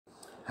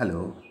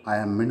Hello, I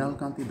am Minal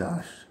Kanti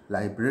Das,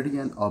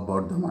 librarian of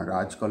Bardhaman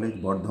Raj College,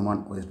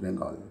 Bardhaman, West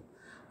Bengal.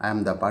 I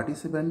am the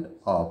participant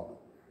of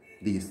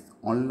this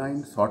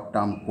online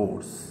short-term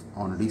course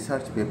on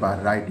research paper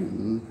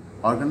writing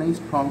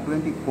organized from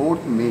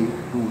 24th May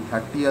to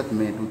 30th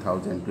May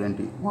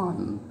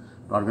 2021,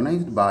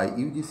 organized by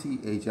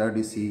UGC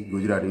HRDC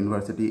Gujarat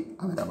University,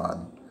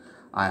 Ahmedabad.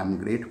 I am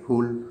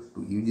grateful to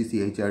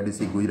UGC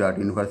HRDC Gujarat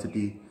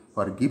University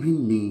for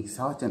giving me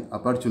such an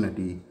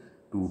opportunity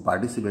to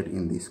participate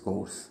in this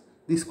course.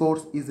 This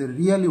course is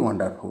really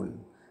wonderful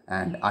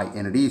and I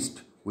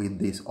enriched with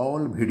these all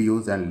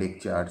videos and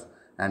lectures,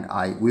 and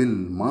I will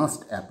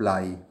must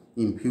apply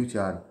in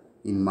future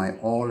in my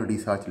all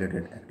research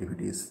related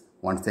activities.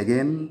 Once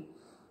again,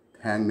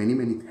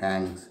 many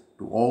thanks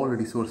to all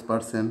resource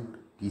person,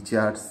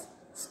 teachers,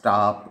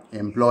 staff,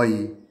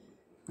 employee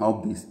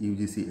of this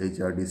UGC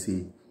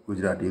HRDC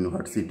Gujarat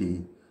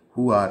University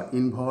who are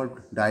involved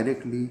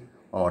directly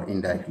or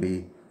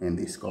indirectly in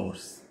this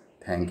course.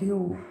 Thank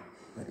you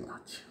very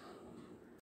much.